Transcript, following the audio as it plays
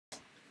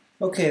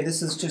Okay,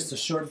 this is just a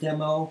short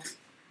demo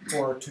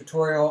or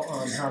tutorial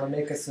on how to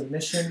make a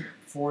submission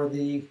for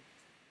the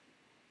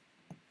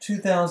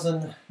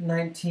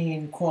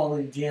 2019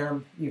 Quality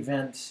Jam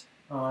event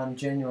on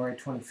January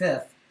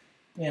 25th.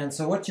 And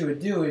so what you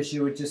would do is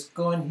you would just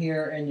go in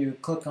here and you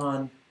click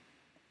on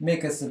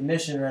Make a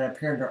Submission right up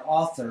here under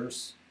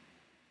Authors.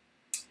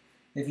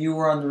 If you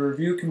were on the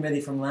review committee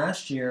from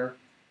last year,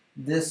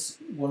 this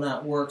will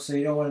not work, so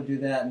you don't want to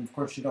do that, and of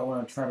course you don't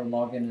want to try to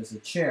log in as a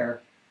chair.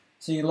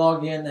 So you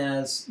log in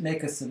as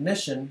Make a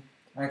Submission.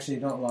 Actually,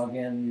 you don't log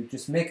in, you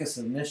just make a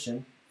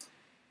submission,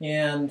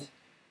 and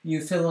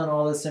you fill in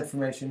all this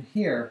information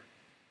here.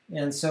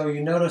 And so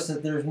you notice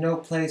that there's no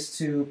place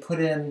to put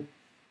in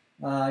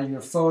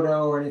your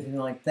photo or anything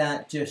like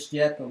that just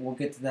yet, but we'll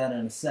get to that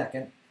in a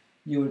second.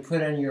 You would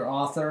put in your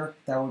author,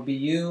 that would be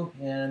you,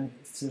 and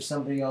if there's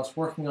somebody else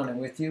working on it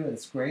with you,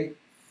 that's great.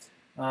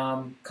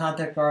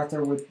 Contact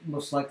author would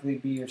most likely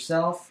be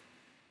yourself,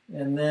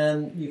 and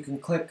then you can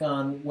click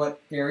on what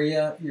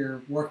area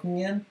you're working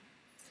in,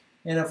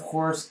 and of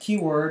course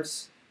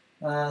keywords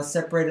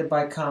separated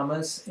by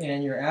commas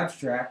and your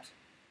abstract.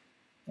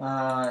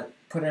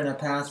 Put in a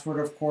password,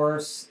 of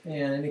course,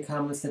 and any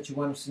comments that you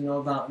want us to know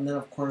about, and then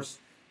of course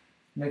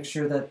make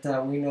sure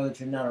that we know that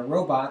you're not a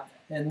robot,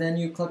 and then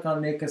you click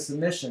on Make a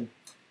Submission.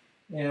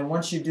 And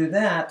once you do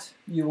that,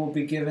 you will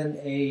be given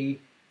a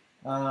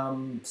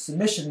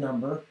submission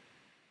number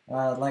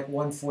like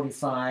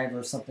 145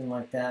 or something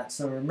like that.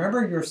 So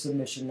remember your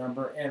submission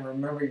number and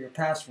remember your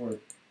password.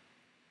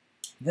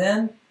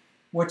 Then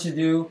what you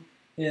do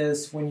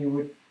is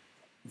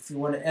if you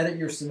want to edit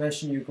your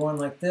submission, you go in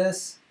like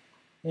this.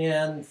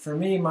 And for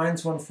me,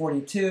 mine's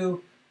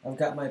 142. I've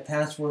got my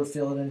password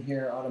filled in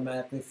here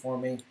automatically for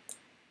me.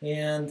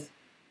 And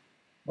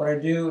what I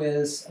do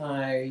is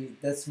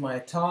that's my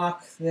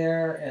talk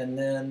there, and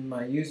then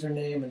my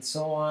username and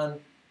so on.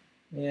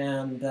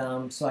 And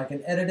so I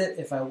can edit it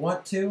if I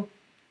want to.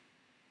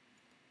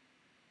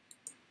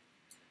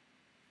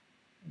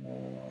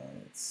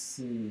 Let's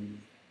see.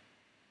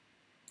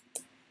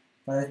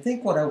 But I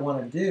think what I want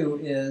to do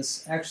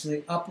is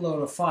actually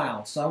upload a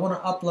file. So I want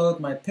to upload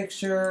my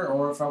picture,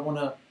 or if I want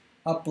to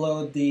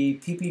upload the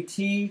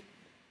PPT,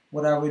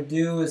 what I would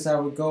do is I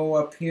would go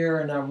up here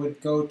and I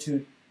would go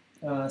to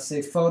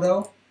say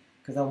photo,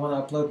 because I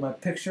want to upload my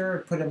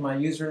picture, put in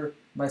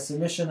my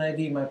submission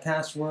ID, my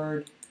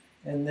password,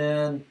 and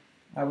then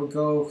I would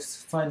go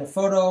find a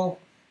photo,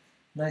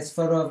 nice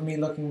photo of me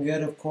looking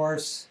good, of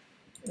course,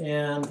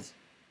 and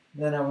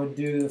then I would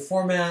do the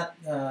format,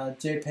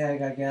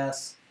 JPEG, I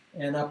guess,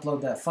 and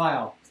upload that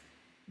file.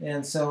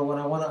 And so when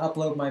I want to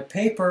upload my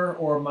paper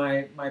or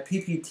my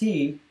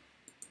PPT,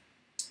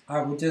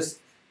 I would just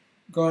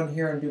go in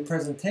here and do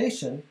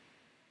presentation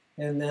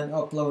and then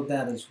upload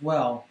that as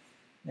well.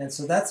 And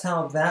so that's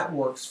how that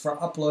works for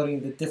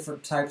uploading the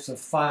different types of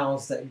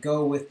files that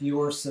go with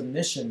your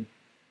submission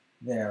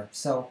there.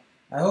 So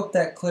I hope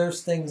that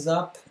clears things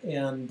up,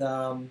 and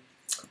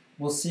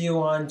we'll see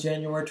you on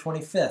January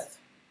 25th.